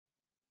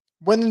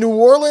When the New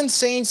Orleans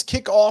Saints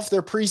kick off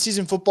their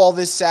preseason football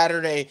this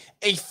Saturday,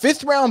 a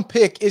fifth-round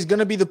pick is going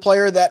to be the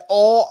player that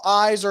all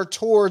eyes are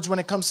towards when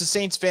it comes to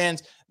Saints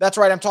fans. That's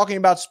right, I'm talking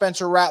about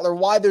Spencer Rattler.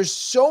 Why there's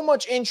so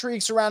much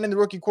intrigue surrounding the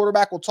rookie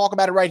quarterback, we'll talk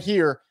about it right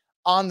here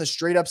on the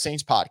Straight Up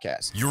Saints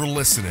podcast. You're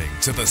listening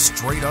to the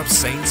Straight Up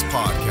Saints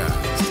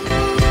podcast.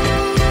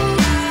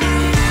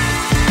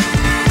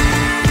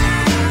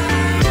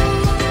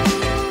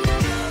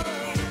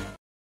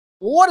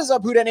 What is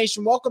up, Who Dat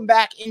Nation? Welcome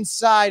back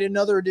inside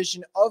another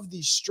edition of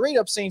the Straight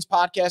Up Saints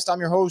podcast. I'm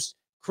your host,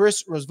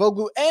 Chris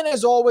Rosvoglu, and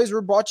as always,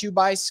 we're brought to you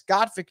by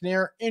Scott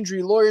Fickner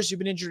Injury Lawyers. You've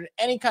been injured in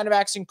any kind of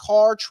accident,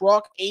 car,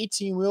 truck,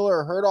 18-wheeler,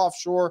 or hurt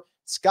offshore,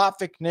 Scott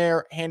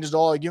Fickner handles it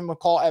all. Give him a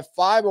call at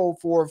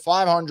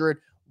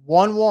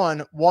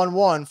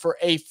 504-500-1111 for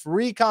a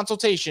free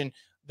consultation.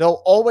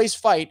 They'll always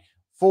fight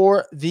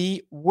for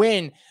the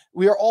win.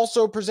 We are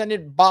also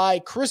presented by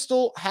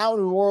Crystal, how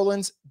New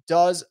Orleans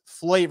does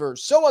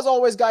flavors. So as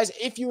always, guys,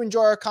 if you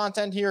enjoy our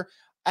content here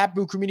at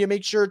Boo Crew Media,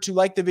 make sure to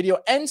like the video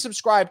and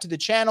subscribe to the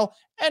channel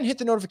and hit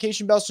the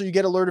notification bell so you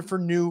get alerted for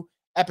new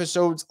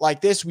episodes like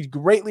this. We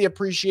greatly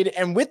appreciate it.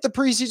 And with the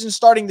preseason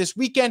starting this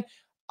weekend,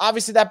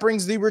 obviously that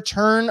brings the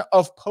return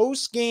of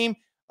post-game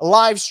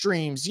live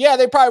streams. Yeah,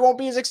 they probably won't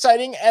be as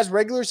exciting as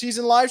regular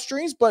season live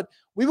streams, but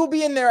we will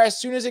be in there as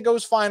soon as it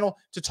goes final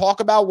to talk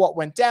about what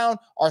went down,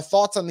 our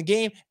thoughts on the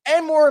game,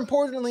 and more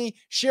importantly,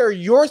 share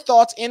your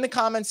thoughts in the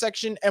comment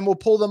section, and we'll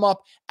pull them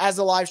up as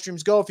the live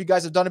streams go. If you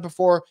guys have done it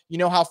before, you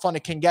know how fun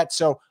it can get.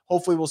 So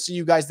hopefully we'll see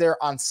you guys there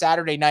on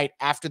Saturday night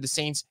after the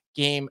Saints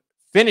game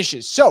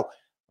finishes. So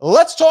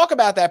let's talk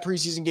about that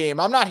preseason game.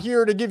 I'm not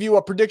here to give you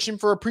a prediction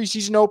for a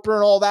preseason opener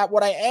and all that.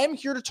 What I am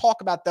here to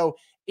talk about, though,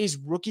 is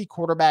rookie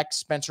quarterback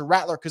Spencer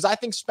Rattler, because I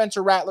think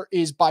Spencer Rattler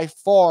is by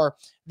far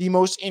the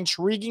most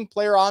intriguing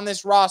player on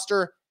this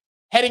roster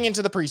heading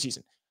into the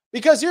preseason.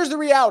 Because here's the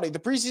reality. The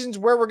preseason is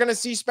where we're going to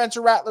see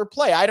Spencer Rattler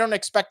play. I don't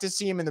expect to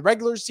see him in the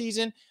regular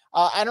season.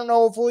 I don't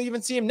know if we'll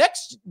even see him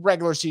next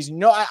regular season. You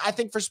know, I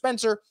think for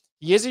Spencer,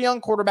 he is a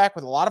young quarterback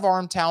with a lot of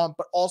arm talent,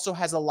 but also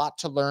has a lot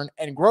to learn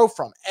and grow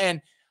from.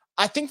 And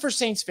I think for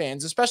Saints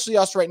fans, especially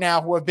us right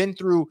now who have been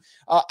through,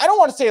 I don't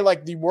want to say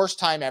like the worst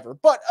time ever,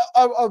 but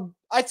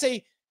I'd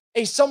say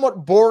a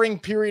somewhat boring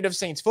period of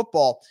Saints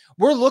football,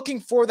 we're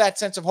looking for that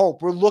sense of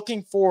hope. We're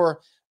looking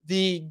for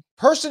the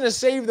person to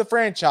save the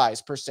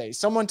franchise, per se,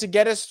 someone to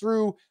get us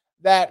through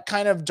that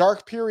kind of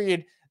dark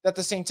period that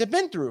the Saints have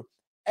been through.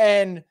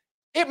 And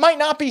it might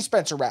not be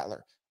Spencer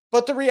Rattler,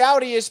 but the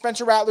reality is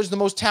Spencer Rattler is the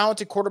most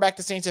talented quarterback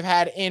the Saints have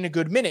had in a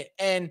good minute.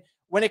 And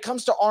when it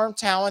comes to arm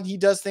talent, he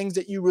does things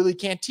that you really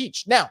can't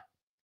teach. Now,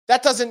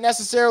 that doesn't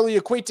necessarily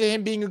equate to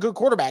him being a good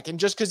quarterback. And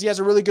just because he has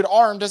a really good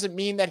arm doesn't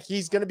mean that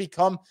he's going to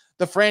become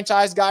the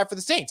franchise guy for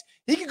the Saints.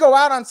 He could go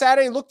out on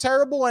Saturday, look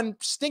terrible, and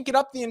stink it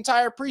up the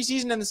entire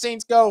preseason, and the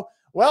Saints go,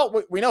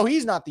 well, we know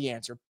he's not the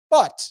answer.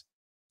 But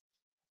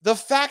the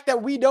fact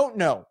that we don't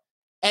know,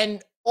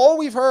 and all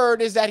we've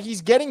heard is that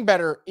he's getting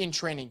better in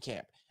training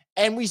camp.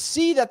 And we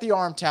see that the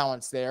arm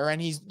talent's there, and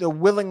he's the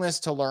willingness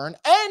to learn.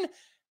 And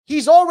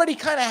he's already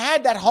kind of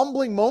had that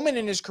humbling moment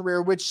in his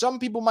career, which some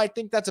people might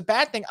think that's a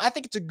bad thing. I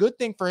think it's a good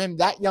thing for him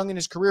that young in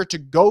his career to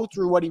go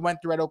through what he went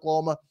through at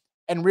Oklahoma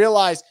and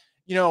realize,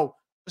 you know,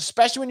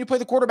 especially when you play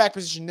the quarterback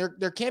position,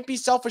 there can't be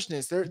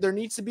selfishness. There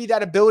needs to be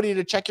that ability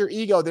to check your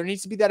ego. There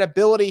needs to be that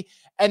ability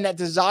and that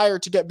desire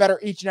to get better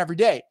each and every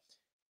day.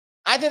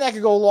 I think that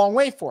could go a long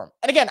way for him.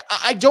 And again,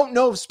 I don't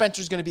know if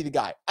Spencer's going to be the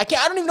guy. I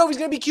don't even know if he's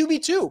going to be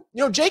QB2. You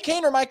know, Jake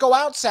Haener might go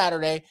out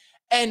Saturday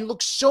and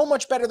look so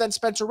much better than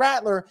Spencer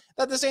Rattler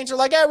that the Saints are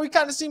like, we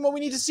kind of seen what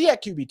we need to see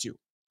at QB2.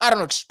 I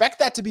don't expect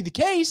that to be the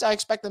case. I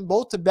expect them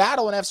both to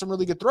battle and have some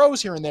really good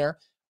throws here and there,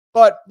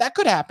 but that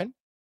could happen.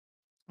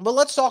 But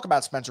let's talk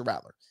about Spencer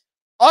Rattler.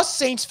 Us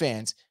Saints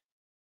fans,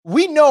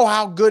 we know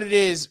how good it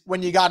is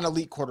when you got an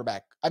elite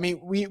quarterback. I mean,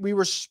 we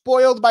were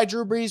spoiled by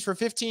Drew Brees for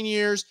 15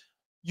 years.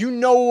 You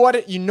know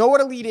what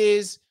elite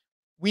is.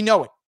 We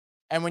know it.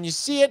 And when you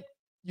see it,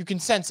 you can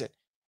sense it.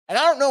 And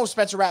I don't know if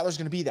Spencer Rattler is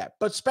going to be that.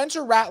 But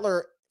Spencer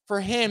Rattler,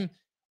 for him,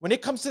 when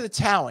it comes to the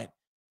talent,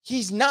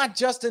 he's not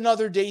just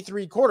another day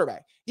 3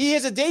 quarterback. He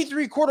is a day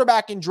 3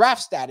 quarterback in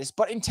draft status.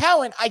 But in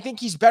talent, I think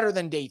he's better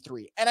than day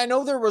 3. And I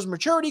know there was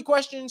maturity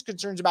questions,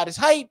 concerns about his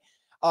height.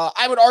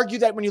 I would argue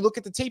that when you look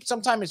at the tape,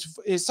 sometimes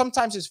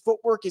his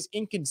footwork is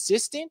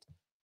inconsistent.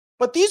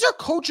 But these are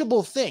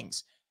coachable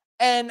things.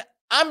 And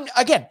I'm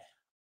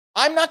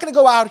not going to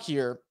go out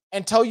here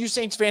and tell you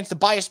Saints fans to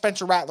buy a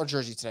Spencer Rattler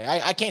jersey today.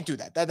 I can't do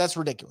that. That's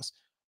ridiculous.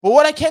 But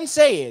what I can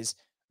say is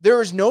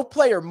there is no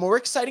player more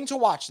exciting to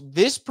watch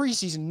this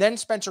preseason than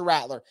Spencer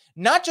Rattler.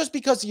 Not just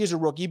because he is a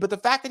rookie, but the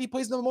fact that he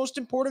plays the most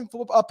important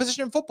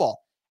position in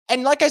football.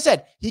 And like I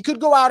said, he could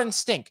go out and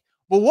stink.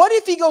 But what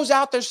if he goes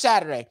out there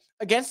Saturday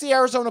against the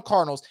Arizona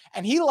Cardinals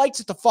and he lights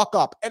it the fuck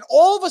up? And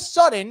all of a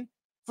sudden,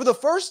 for the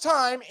first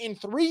time in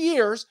 3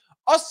 years,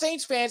 us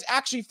Saints fans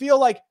actually feel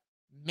like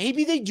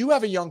maybe they do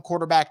have a young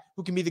quarterback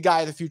who can be the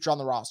guy of the future on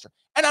the roster.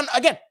 And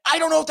I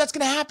don't know if that's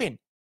going to happen,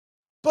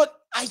 but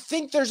I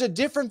think there's a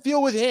different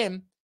feel with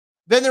him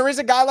than there is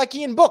a guy like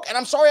Ian Book. And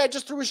I'm sorry I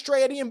just threw a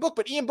stray at Ian Book,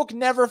 but Ian Book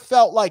never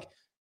felt like,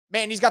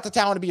 man, he's got the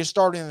talent to be a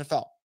starter in the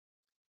NFL.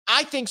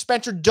 I think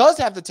Spencer does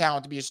have the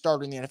talent to be a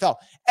starter in the NFL.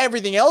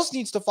 Everything else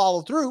needs to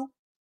follow through.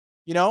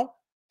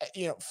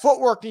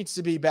 Footwork needs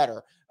to be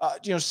better.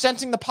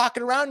 Sensing the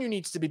pocket around you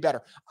needs to be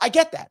better. I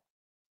get that.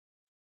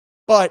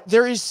 But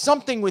there is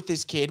something with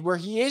this kid where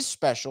he is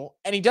special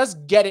and he does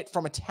get it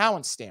from a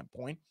talent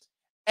standpoint.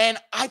 And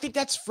I think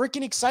that's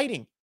freaking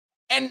exciting.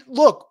 And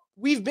look,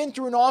 we've been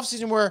through an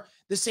offseason where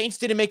the Saints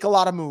didn't make a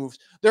lot of moves.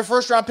 Their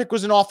first round pick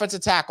was an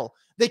offensive tackle.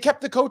 They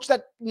kept the coach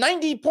that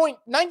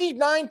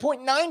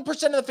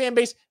 99.9% of the fan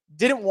base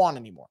didn't want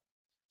anymore.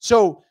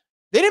 So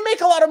they didn't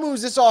make a lot of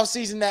moves this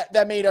offseason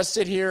that made us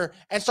sit here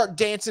and start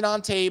dancing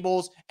on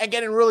tables and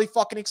getting really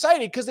fucking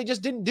excited because they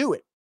just didn't do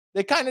it.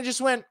 They kind of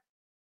just went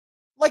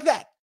like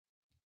that.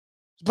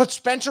 But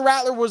Spencer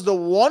Rattler was the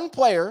one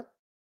player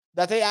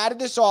that they added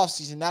this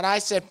offseason that I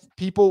said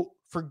people,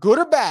 for good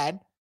or bad,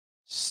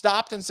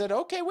 stopped and said,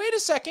 okay, wait a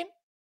second.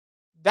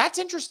 That's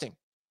interesting.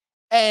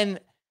 And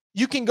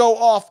you can go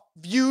off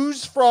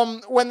views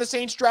from when the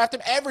Saints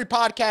drafted him. Every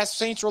podcast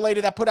Saints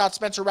related that put out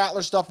Spencer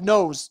Rattler stuff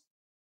knows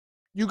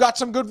you got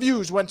some good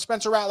views when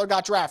Spencer Rattler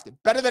got drafted,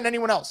 better than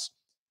anyone else.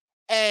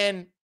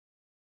 And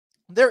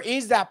there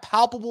is that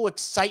palpable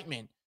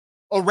excitement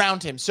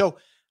around him. So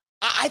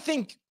I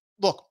think,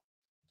 look,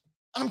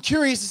 I'm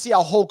curious to see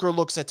how Holker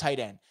looks at tight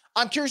end.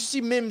 I'm curious to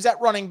see Mims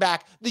at running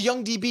back, the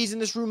young DBs in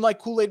this room like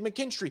Kool-Aid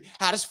McKinstry.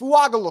 How does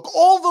Fuaga look?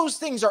 All those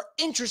things are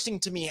interesting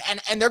to me,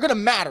 and they're going to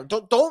matter.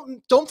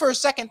 Don't for a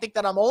second think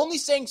that I'm only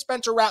saying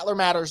Spencer Rattler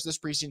matters this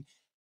preseason.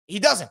 He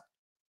doesn't.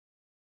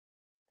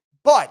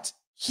 But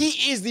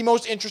he is the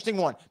most interesting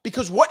one,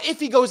 because what if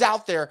he goes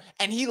out there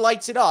and he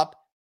lights it up,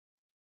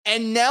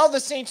 and now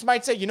the Saints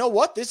might say, you know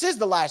what? This is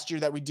the last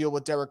year that we deal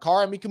with Derek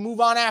Carr, and we can move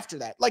on after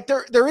that. Like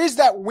there is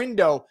that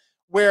window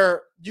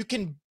where you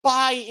can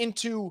buy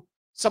into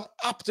some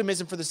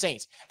optimism for the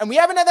Saints. And we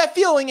haven't had that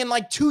feeling in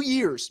like 2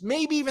 years,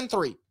 maybe even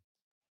 3.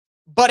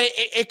 But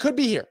it could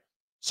be here.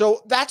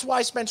 So that's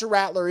why Spencer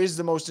Rattler is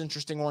the most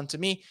interesting one to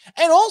me.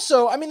 And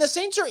also, I mean, the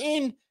Saints are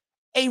in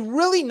a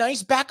really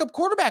nice backup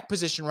quarterback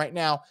position right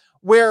now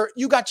where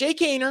you got Jake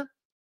Haener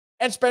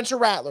and Spencer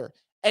Rattler.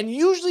 And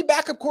usually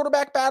backup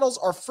quarterback battles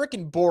are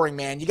freaking boring,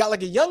 man. You got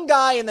like a young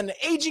guy and then an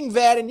aging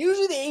vet, and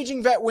usually the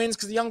aging vet wins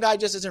because the young guy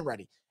just isn't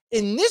ready.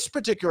 In this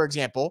particular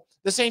example,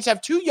 the Saints have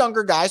 2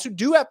 younger guys who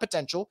do have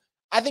potential.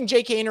 I think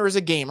Jake Haener is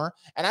a gamer,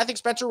 and I think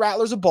Spencer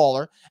Rattler is a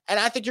baller, and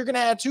I think you're going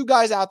to have 2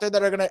 guys out there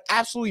that are going to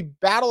absolutely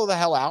battle the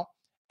hell out.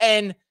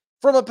 And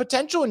from a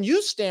potential and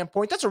youth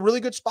standpoint, that's a really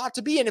good spot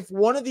to be in. If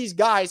one of these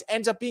guys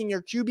ends up being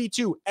your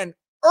QB2 and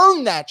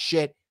earn that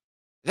shit,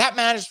 that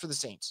matters for the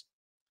Saints.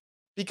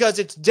 Because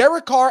it's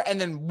Derek Carr and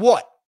then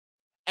what?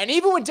 And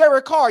even with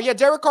Derek Carr,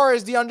 Derek Carr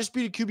is the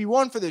undisputed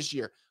QB1 for this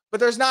year, but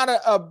there's not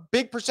a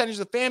big percentage of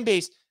the fan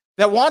base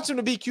that wants him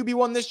to be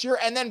QB1 this year.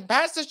 And then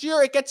past this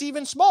year, it gets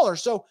even smaller.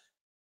 So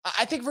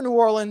I think for New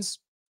Orleans,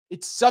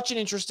 it's such an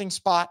interesting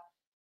spot,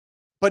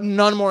 but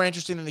none more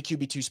interesting than the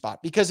QB2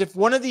 spot. Because if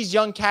one of these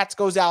young cats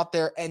goes out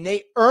there and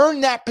they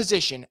earn that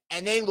position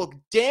and they look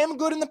damn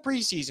good in the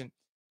preseason,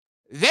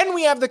 then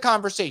we have the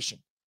conversation.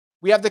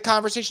 We have the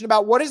conversation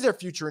about what is their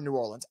future in New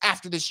Orleans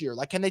after this year.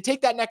 Like, can they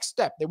take that next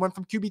step? They went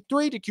from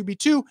QB3 to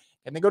QB2,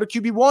 and they go to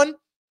QB1.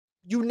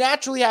 You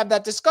naturally have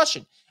that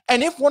discussion.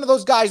 And if one of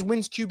those guys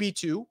wins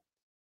QB2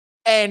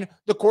 and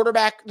the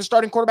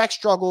starting quarterback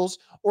struggles,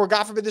 or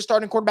God forbid the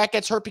starting quarterback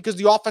gets hurt because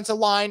the offensive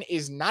line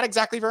is not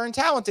exactly very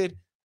talented,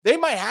 they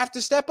might have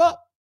to step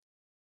up.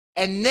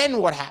 And then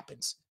what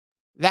happens?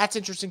 That's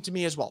interesting to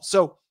me as well.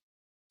 So,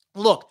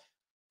 look,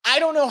 I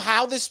don't know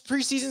how this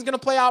preseason is going to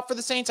play out for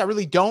the Saints. I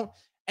really don't.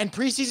 And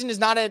preseason is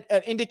not an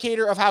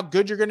indicator of how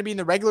good you're going to be in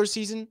the regular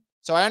season.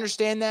 So I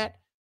understand that.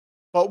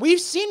 But we've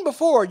seen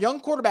before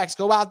young quarterbacks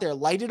go out there,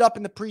 light it up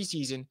in the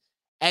preseason,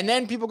 and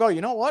then people go,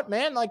 you know what,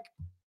 man? Like,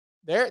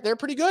 they're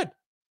pretty good.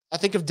 I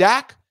think of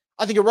Dak.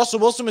 I think of Russell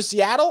Wilson with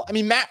Seattle. I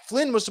mean, Matt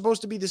Flynn was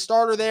supposed to be the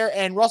starter there,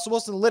 and Russell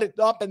Wilson lit it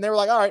up, and they were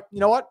like, all right, you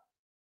know what?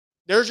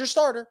 There's your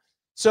starter.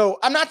 So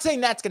I'm not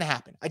saying that's going to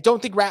happen. I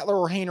don't think Rattler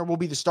or Haener will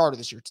be the starter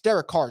this year. It's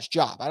Derek Carr's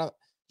job.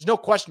 There's no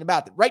question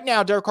about that. Right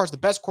now, Derek Carr's the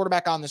best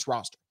quarterback on this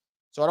roster.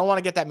 So I don't want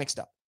to get that mixed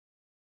up.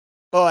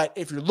 But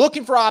if you're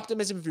looking for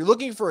optimism, if you're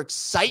looking for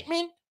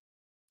excitement,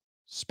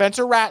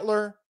 Spencer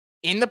Rattler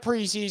in the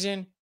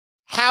preseason,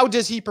 how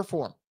does he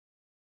perform?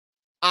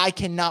 I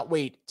cannot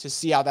wait to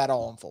see how that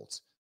all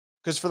unfolds.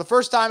 Because for the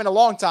first time in a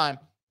long time,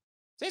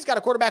 Saints got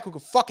a quarterback who can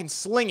fucking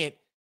sling it,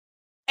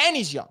 and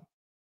he's young.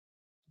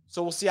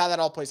 So we'll see how that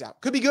all plays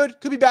out. Could be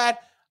good, could be bad.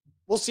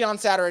 We'll see on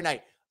Saturday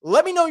night.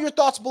 Let me know your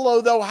thoughts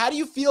below, though. How do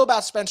you feel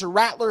about Spencer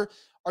Rattler?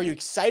 Are you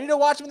excited to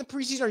watch him in the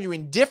preseason? Are you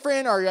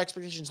indifferent? Are your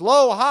expectations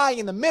low, high,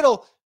 in the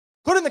middle?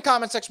 Put it in the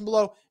comment section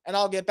below, and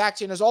I'll get back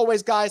to you. And as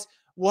always, guys,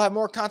 we'll have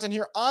more content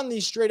here on the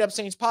Straight Up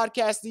Saints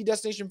podcast, the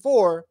destination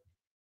for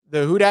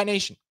the Who Dat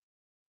Nation.